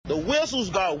The whistles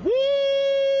got woo.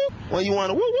 When you want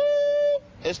to woo woo,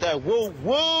 it's that woo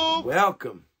woo.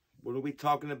 Welcome. What are we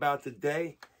talking about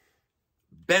today?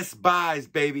 Best buys,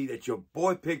 baby, that your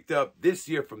boy picked up this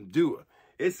year from Yhea.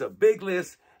 It's a big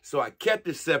list, so I kept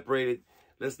it separated.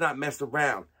 Let's not mess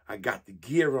around. I got the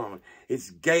gear on. It's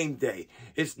game day.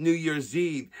 It's New Year's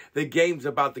Eve. The game's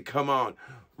about to come on.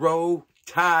 Roll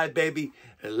Tide, baby.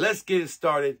 And let's get it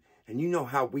started. And you know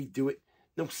how we do it.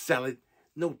 No salad,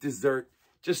 no dessert,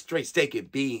 just straight steak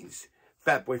and beans.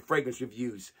 Fat Boy Fragrance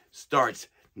Reviews starts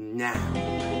now.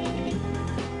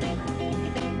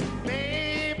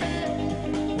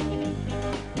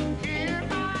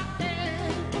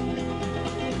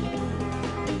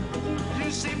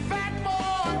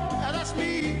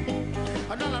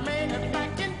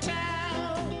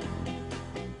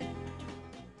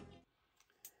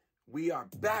 We are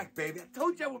back, baby. I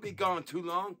told you I would be gone too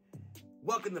long.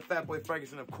 Welcome to Fat Boy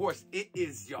Fragrance, and of course, it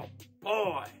is your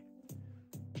boy.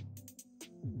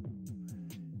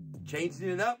 Changing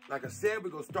it up. Like I said, we're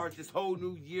going to start this whole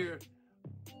new year,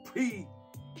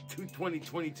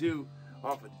 pre-2022,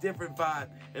 off a different vibe.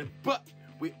 But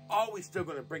we're always still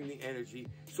going to bring the energy.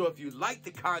 So if you like the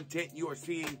content you are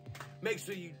seeing, make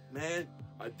sure you, man,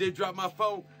 I did drop my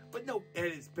phone, but no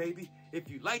edits, baby. If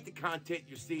you like the content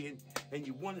you're seeing and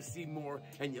you want to see more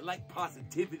and you like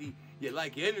positivity, you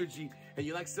like energy, and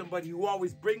you like somebody who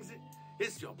always brings it,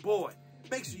 it's your boy.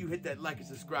 Make sure you hit that like and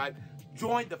subscribe.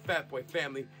 Join the Fat Boy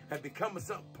family and become a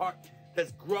something part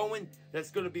that's growing,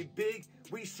 that's going to be big.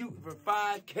 We shooting for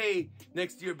 5K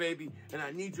next year, baby, and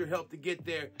I need your help to get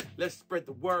there. Let's spread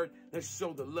the word. Let's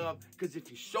show the love, because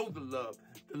if you show the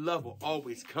love will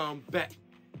always come back.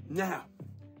 Now,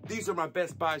 these are my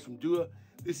best buys from Yhea.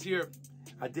 This year,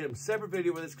 I did a separate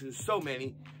video with this because there's so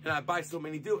many, and I buy so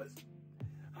many Yheas.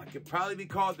 I could probably be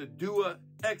called the Yhea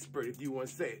expert if you want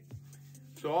to say it.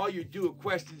 So all your Yhea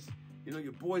questions, you know,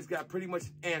 your boy's got pretty much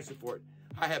an answer for it.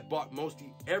 I have bought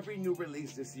mostly every new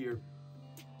release this year,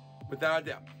 without a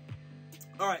doubt.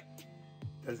 All right,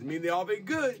 doesn't mean they all been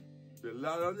good. There's a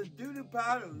lot on the doo-doo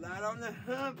pile, a lot on the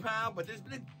hunt pile, but there's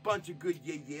been a bunch of good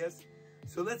yes.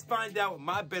 So let's find out what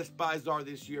my best buys are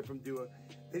this year from Yhea.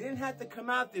 They didn't have to come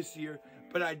out this year,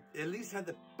 but I at least had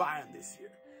to buy them this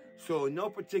year. So in no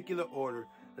particular order,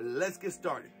 let's get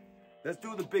started. Let's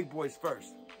do the big boys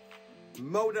first.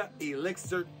 Moda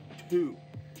Elixir 2.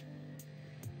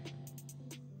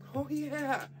 Oh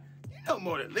yeah, you know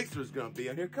Moda Elixir is gonna be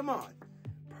on here, come on.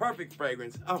 Perfect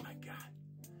fragrance, oh my God.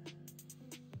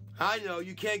 I know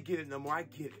you can't get it no more, I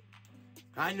get it.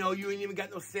 I know you ain't even got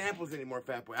no samples anymore,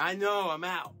 Fat Boy. I know, I'm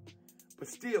out. But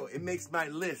still, it makes my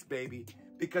list, baby,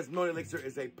 because Moda Elixir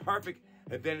is a perfect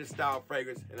advantage style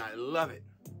fragrance, and I love it.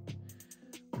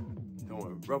 Don't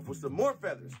want to ruffle some more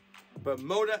feathers, but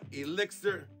Moda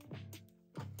Elixir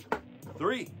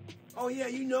 3. Oh yeah,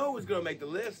 you know it was gonna make the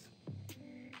list.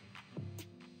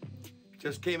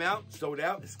 Just came out, sold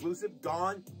out, exclusive,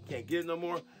 gone. Can't get it no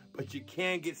more, but you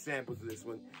can get samples of this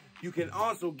one. You can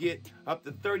also get up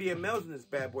to 30 mLs in this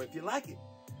bad boy if you like it.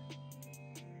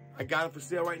 I got it for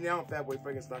sale right now on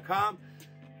fatboyfragrance.com.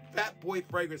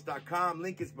 Fatboyfragrance.com.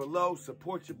 Link is below.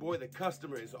 Support your boy. The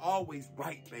customer is always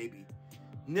right, baby.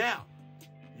 Now,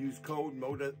 use code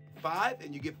MODA5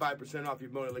 and you get 5% off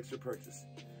your Moda Elixir purchase.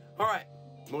 All right,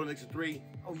 Moda Elixir 3.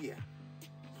 Oh, yeah.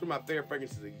 It's one of my favorite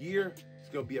fragrances of the year. It's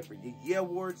going to be up for Yhea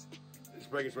Awards. This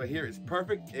fragrance right here is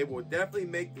perfect. It will definitely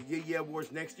make the Yhea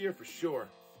Awards next year for sure.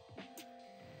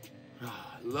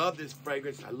 I love this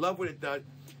fragrance. I love what it does.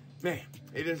 Man,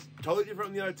 it is totally different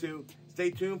from the other two. Stay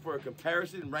tuned for a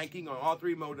comparison ranking on all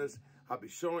three Modas. I'll be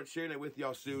sharing it with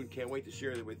y'all soon. Can't wait to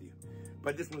share it with you.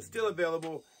 But this one's still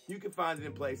available. You can find it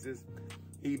in places,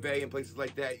 eBay and places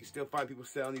like that. You still find people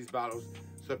selling these bottles.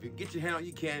 So if you get your hand on it,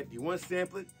 you can. If you want to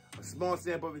sample it, a small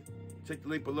sample of it, check the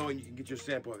link below and you can get your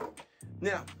sample of it.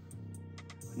 Now,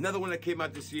 another one that came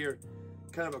out this year,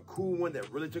 kind of a cool one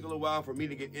that really took a little while for me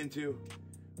to get into,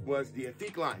 was the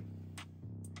Yhea line.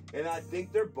 And I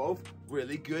think they're both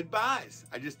really good buys.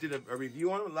 I just did a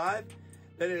review on them live.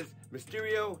 That is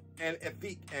Mysterio and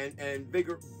Yhea and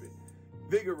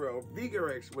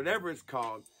Vigorex, whatever it's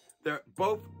called. They're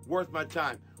both worth my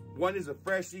time. One is a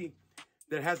freshie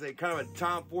that has a kind of a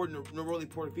Tom Ford Neroli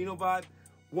Portofino vibe.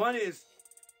 One is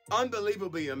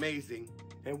unbelievably amazing.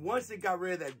 And once it got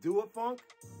rid of that Yhea funk,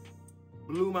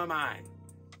 blew my mind.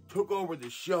 Took over the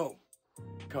show.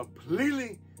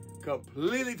 Completely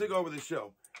took over the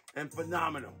show. And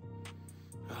phenomenal.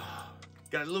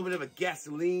 Got a little bit of a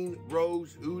gasoline,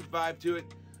 rose, oud vibe to it.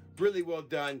 Really well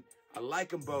done. I like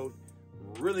them both.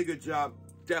 Really good job.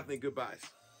 Definitely good buys.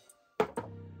 All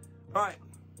right.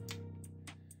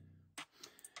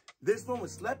 This one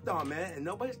was slept on, man, and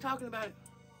nobody's talking about it.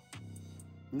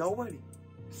 Nobody,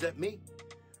 except me.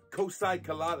 Coastside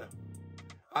Colada.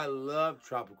 I love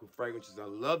tropical fragrances. I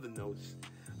love the notes.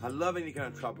 I love any kind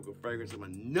of tropical fragrance. I'm a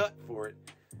nut for it.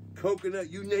 Coconut,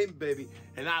 you name it, baby.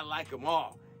 And I like them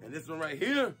all. And this one right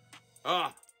here,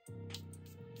 right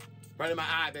in my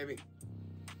eye, baby.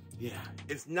 Yeah,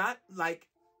 it's not like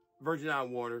Virgin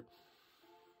Island water,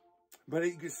 but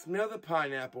you can smell the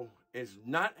pineapple. It's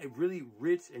not a really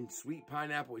rich and sweet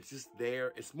pineapple. It's just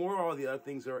there. It's more all the other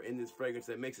things that are in this fragrance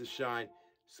that makes it shine.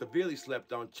 Severely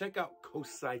slept on. Check out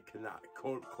Coastside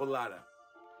Colada.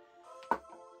 All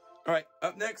right,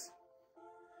 up next.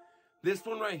 This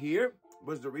one right here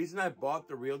was the reason I bought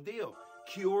the real deal.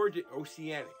 Cure de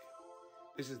Oceanic.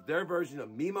 This is their version of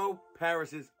Mimo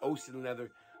Paris's Ocean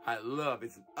Leather. I love.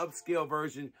 It's an upscale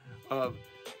version of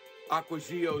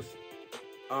Aquagio's,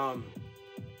 can't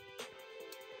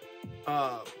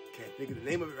think of the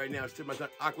name of it right now. It's to my tongue.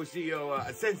 Aquagio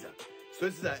Essenza. So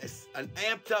this is an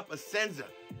amped up Essenza.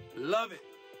 Love it.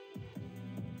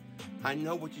 I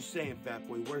know what you're saying, Fat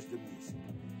Boy. Where's the music?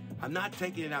 I'm not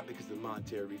taking it out because of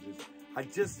monetary reasons. I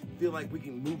just feel like we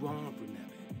can move on from that,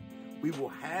 baby. We will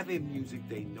have a music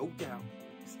day, no doubt,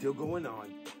 still going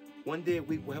on. One day a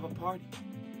week, we'll have a party.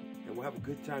 And we'll have a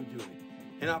good time doing it.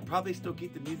 And I'll probably still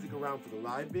keep the music around for the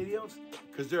live videos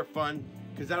because they're fun.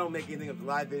 Because I don't make anything of the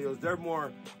live videos. They're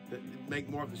more, make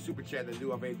more of the super chat than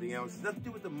do of anything else. It's nothing to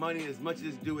do with the money as much as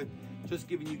it's do with just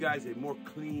giving you guys a more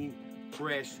clean,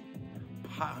 fresh,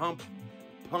 pumped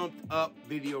up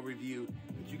video review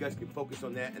that you guys can focus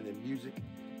on that and the music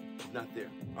is not there.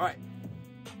 All right.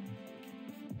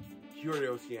 Cure de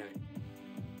Oceanic.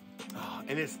 Oh,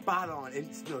 and it's spot on.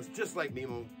 It's just like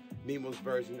Mimo's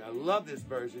version. I love this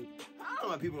version. I don't know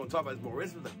why people don't talk about this more.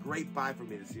 This was a great buy for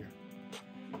me this year.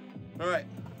 All right.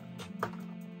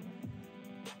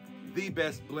 The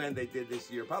best blend they did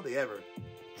this year, probably ever.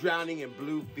 Drowning in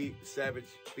Blue Savage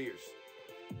Fierce.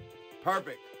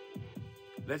 Perfect.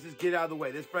 Let's just get out of the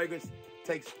way. This fragrance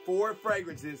takes 4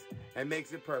 fragrances and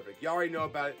makes it perfect. You already know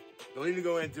about it. Don't need to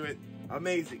go into it.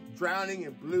 Amazing. Drowning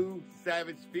in Blue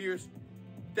Savage Fierce.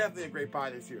 Definitely a great buy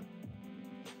this year.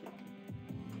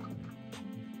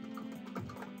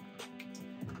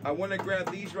 I want to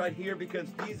grab these right here because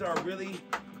these are really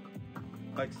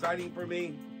exciting for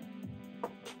me.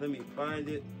 Let me find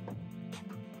it.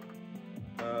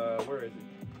 Where is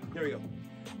it? Here we go.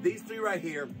 These 3 right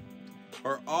here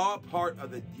are all part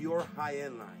of the Dior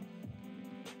high-end line.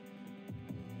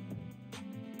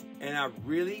 And I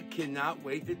really cannot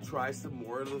wait to try some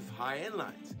more of those high-end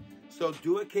lines. So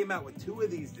Dua came out with 2 of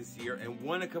these this year and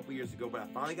 1 a couple years ago, but I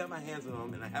finally got my hands on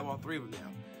them and I have all 3 of them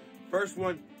now. First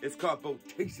one is called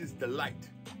Bodacious Delight.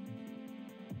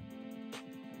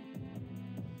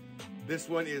 This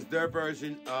one is their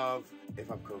version of,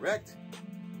 if I'm correct,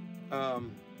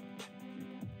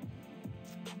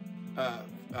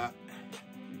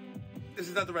 this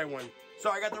is not the right one.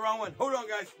 Sorry, I got the wrong one. Hold on,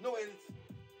 guys. No edits.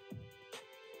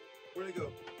 Where'd it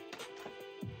go?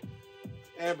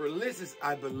 Amber, this is,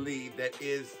 I believe, that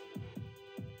is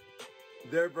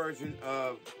their version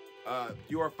of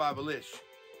Dior Favelish.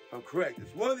 I'm correct.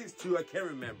 It's one of these 2. I can't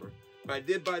remember. But I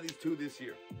did buy these 2 this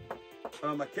year. I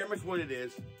can't remember which one it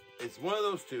is. It's one of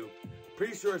those 2.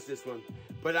 Pretty sure it's this one.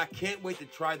 But I can't wait to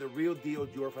try the real deal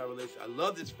Dior Favelish. I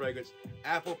love this fragrance.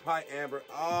 Apple Pie Amber.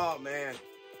 Oh, man.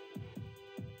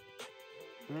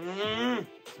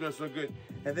 Smells so good.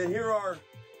 And then here are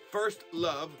First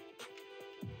Love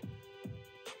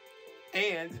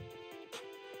and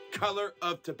Color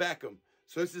of Tobacco.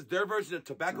 So this is their version of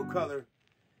Tobacco Color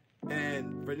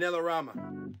and Vanilla Rama.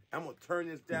 I'm going to turn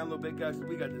this down a little bit, guys. So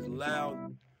we got this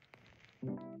loud.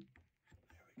 There we go.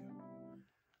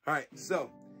 All right,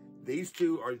 so these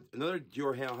 2 are another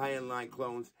Dior high-end line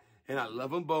clones, and I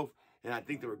love them both. And I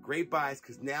think they were great buys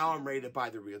because now I'm ready to buy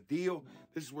the real deal.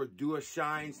 This is where Dua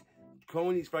shines.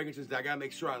 Clone these fragrances that I got to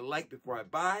make sure I like before I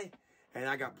buy. And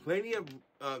I got plenty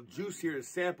of juice here to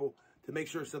sample to make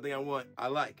sure it's something I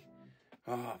like.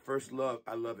 First Love.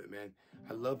 I love it, man.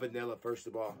 I love vanilla, first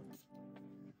of all.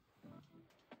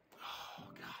 Oh,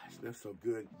 gosh, it smells so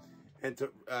good. And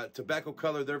Tobacco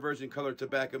Color, their version Color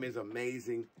Tobacco is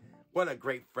amazing. What a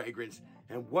great fragrance.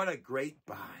 And what a great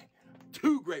buy.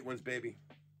 2 great ones, baby.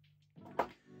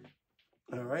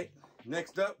 All right.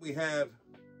 Next up, we have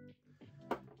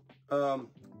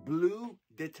Blue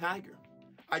de Tiger.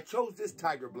 I chose this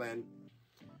Tiger blend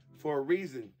for a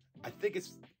reason. I think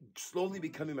it's slowly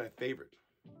becoming my favorite.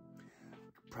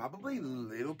 Probably a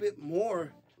little bit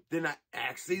more than I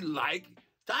actually like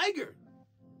Tiger.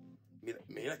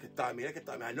 Mira que tal.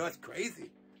 I know it's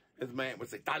crazy. As my aunt would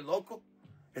say, ¿Está loco?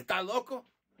 ¿Está loco?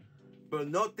 But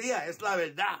no, tia, es la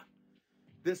verdad.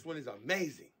 This one is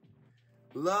amazing.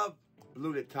 Love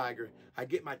Bleu de Tiger. I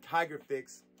get my Tiger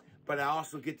fix, but I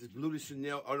also get this Bleu de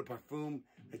Chanel Eau de Parfum.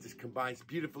 It just combines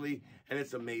beautifully, and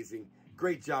it's amazing.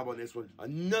 Great job on this one.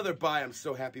 Another buy I'm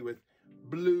so happy with.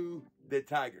 Bleu de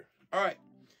Tiger. All right.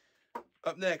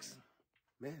 Up next.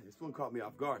 Man, this one caught me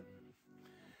off guard.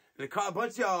 And it caught a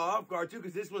bunch of y'all off guard, too,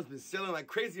 because this one's been selling like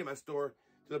crazy in my store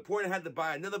to the point I had to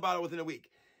buy another bottle within a week.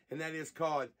 And that is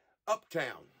called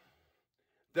Uptown.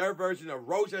 Their version of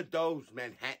Rosa Doe's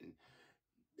Manhattan.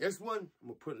 This one, I'm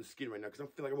going to put it in the skin right now because I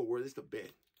feel like I'm going to wear this to bed.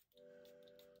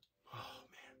 Oh,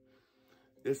 man.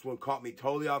 This one caught me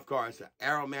totally off guard. It's an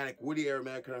aromatic, woody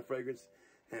aromatic kind of fragrance.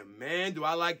 And, man, do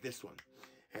I like this one.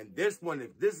 And this one,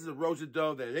 if this is a Rosa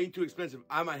Doe that ain't too expensive,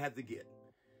 I might have to get.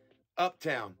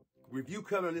 Uptown. Review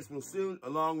coming on this one soon,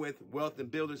 along with Wealth and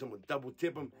Builders. I'm going to double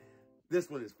tip them. This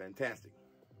one is fantastic.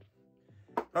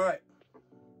 All right.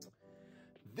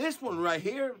 This one right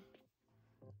here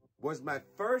was my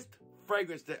first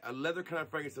fragrance, that a leather kind of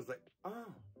fragrance. I was like, oh,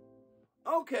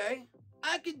 okay.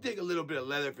 I can dig a little bit of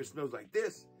leather if it smells like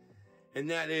this. And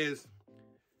that is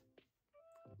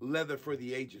Leather for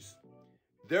the Ages.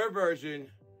 Their version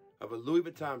of a Louis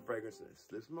Vuitton fragrance. That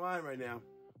slips my mind right now.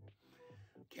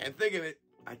 Can't think of it.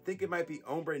 I think it might be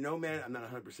Ombre Nomad. I'm not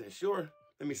 100% sure.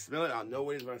 Let me smell it. I'll know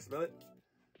what it is when I smell it.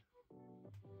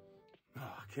 Oh,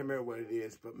 I can't remember what it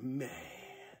is, but man.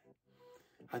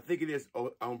 I think it is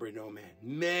Ombre Nomad.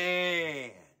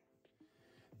 Man.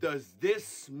 Does this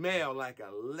smell like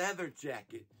a leather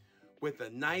jacket with a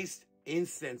nice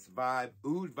incense vibe,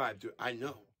 oud vibe to it? I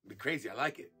know. It'd be crazy. I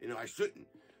like it. You know, I shouldn't.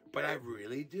 But I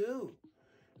really do.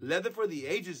 Leather for the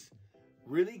Ages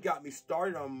really got me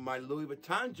started on my Louis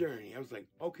Vuitton journey. I was like,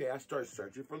 okay, I started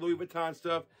searching for Louis Vuitton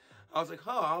stuff. I was like,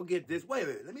 oh, I'll get this. Wait a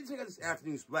minute, let me check out this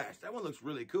Afternoon Splash. That one looks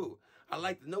really cool. I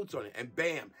like the notes on it. And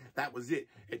bam, that was it.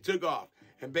 It took off.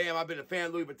 And bam, I've been a fan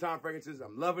of Louis Vuitton fragrances.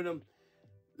 I'm loving them.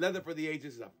 Leather for the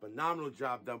Ages is a phenomenal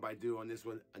job done by Duo on this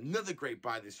one. Another great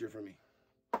buy this year for me.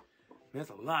 Man, that's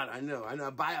a lot, I know. I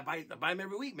buy them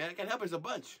every week, man. I can't help it, it's a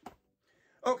bunch.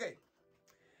 Okay,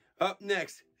 up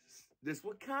next. This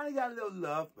one kind of got a little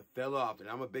love, but fell off. And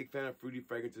I'm a big fan of fruity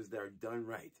fragrances that are done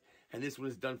right. And this one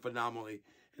is done phenomenally.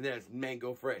 And that is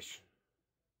Mango Fresh.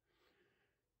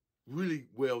 Really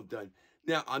well done.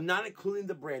 Now, I'm not including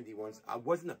the brandy ones. I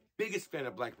wasn't the biggest fan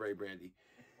of blackberry brandy.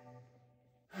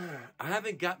 I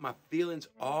haven't got my feelings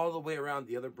all the way around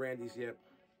the other brandies yet.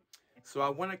 So I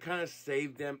want to kind of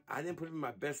save them. I didn't put them in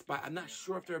my best buy. I'm not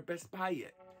sure if they're a best buy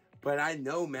yet. But I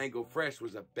know Mango Fresh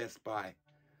was a best buy.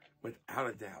 Without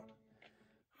a doubt.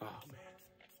 Oh, man.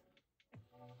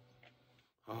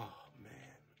 Oh, man.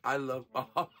 I love...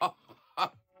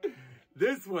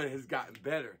 This one has gotten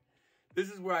better. This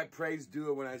is where I praise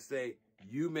Duo when I say,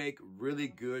 you make really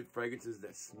good fragrances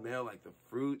that smell like the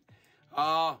fruit.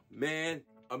 Oh, man.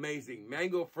 Amazing.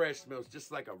 Mango Fresh smells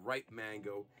just like a ripe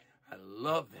mango. I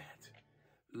love that.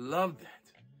 Love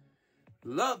that.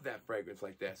 Love that fragrance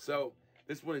like that. So,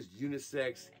 this one is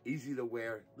unisex, easy to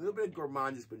wear. A little bit of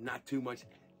gourmandise, but not too much.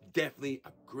 Definitely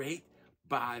a great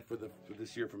buy for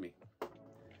this year for me.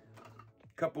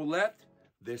 Couple left.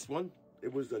 This one,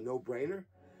 it was a no-brainer.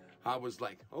 I was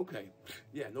like, okay,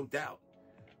 yeah, no doubt.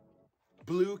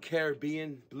 Blue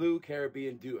Caribbean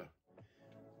Duo.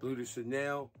 Bleu de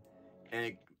Chanel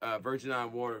and Virgin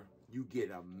Island Water. You get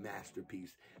a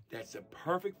masterpiece. That's a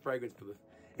perfect fragrance for the...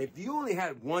 If you only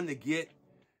had one to get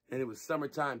and it was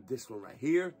summertime, this one right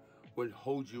here would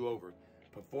hold you over.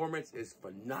 Performance is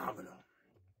phenomenal.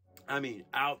 I mean,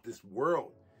 out this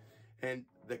world. And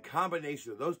the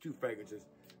combination of those two fragrances,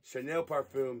 Chanel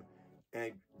Parfum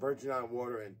and Virgin Island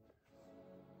Water, and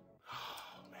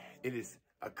oh man, it is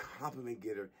a compliment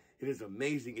getter. It is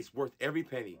amazing. It's worth every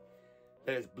penny.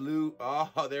 That is Blue.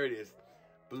 Oh, there it is.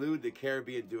 Bleu de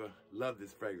Caribbean Duo. Love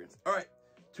this fragrance. All right,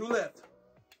 two left.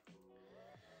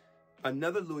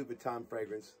 Another Louis Vuitton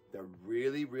fragrance that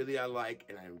really, really I like,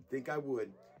 and I think I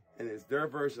would. And it's their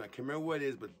version. I can't remember what it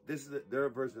is, but this is their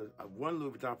version of one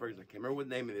Louis Vuitton fragrance. I can't remember what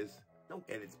name it is. No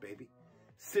edits, baby.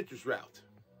 Citrus Route.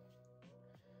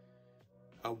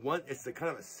 It's a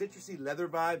kind of a citrusy leather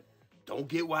vibe. Don't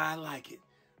get why I like it,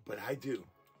 but I do.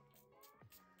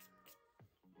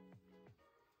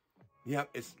 Yep,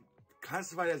 it's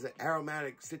classified as an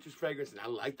aromatic citrus fragrance, and I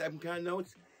like that kind of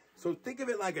notes. So think of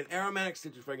it like an aromatic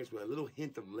citrus fragrance with a little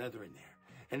hint of leather in there.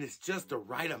 And it's just the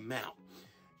right amount.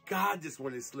 God, this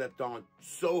one is slept on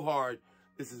so hard.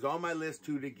 This is on my list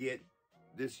too to get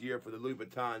this year for the Louis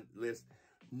Vuitton list.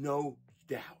 No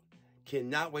doubt.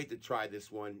 Cannot wait to try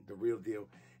this one, the real deal.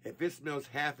 If it smells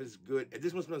half as good, if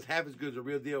this one smells half as good as the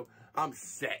real deal, I'm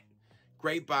set.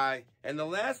 Great buy. And the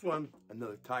last one,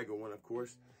 another Tiger one, of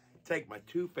course. Take my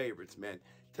two favorites, man.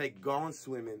 Take Gone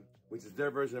Swimming, which is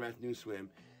their version of Afternoon Swim,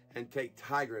 and take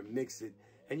Tiger and mix it.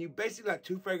 And you basically got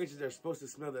two fragrances that are supposed to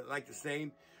smell like the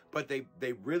same, but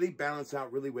they really balance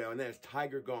out really well. And there's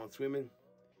Tiger Gone Swimming.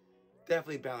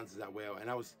 Definitely balances out well. And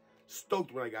I was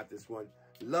stoked when I got this one.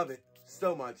 Love it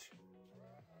so much.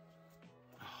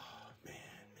 Oh, man.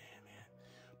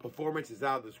 Performance is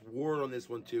out of this world on this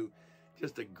one, too.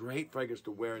 Just a great fragrance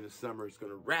to wear in the summer. It's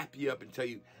going to wrap you up and tell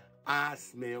you, I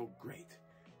smell great.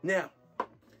 Now,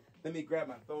 let me grab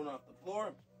my phone off the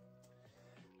floor.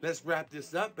 Let's wrap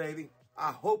this up, baby.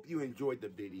 I hope you enjoyed the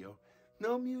video.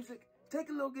 No music. Take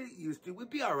a little, get used to. We'll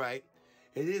be all right.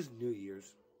 It is New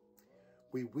Year's.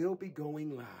 We will be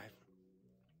going live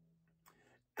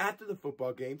after the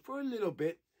football game for a little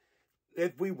bit.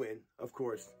 If we win, of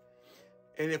course.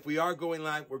 And if we are going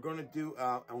live, we're going to do,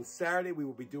 on Saturday, we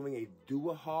will be doing a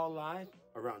do-a-haul live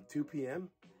around 2 p.m.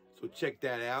 So check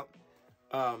that out.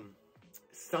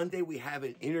 Sunday, we have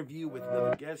an interview with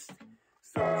another guest.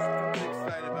 So I'm super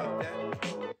excited about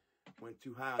that. Went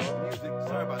too high on the music.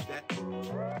 Sorry about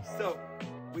that. So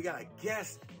we got a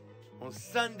guest on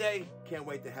Sunday. Can't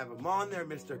wait to have him on there.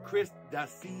 Mr. Chris, the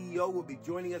CEO, will be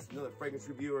joining us, another fragrance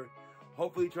reviewer.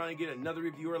 Hopefully trying to get another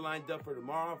reviewer lined up for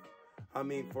tomorrow.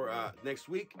 For next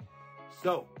week.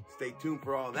 So stay tuned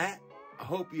for all that. I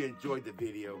hope you enjoyed the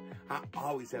video. I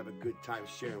always have a good time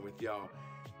sharing with y'all.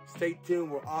 Stay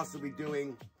tuned. We'll also be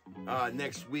doing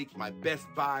next week my best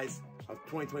buys of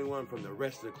 2021 from the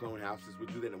rest of the clone houses. We'll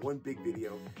do that in one big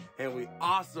video. And we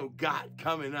also got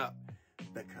coming up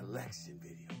the collection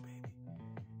video, baby.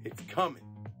 It's coming.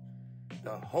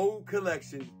 The whole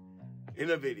collection in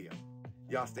a video.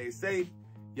 Y'all stay safe.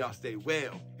 Y'all stay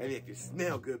well. And if you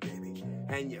smell good, baby,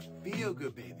 and you feel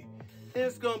good, baby,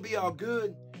 it's going to be all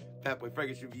good. Fat Boy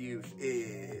Fragrance Reviews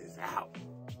is out.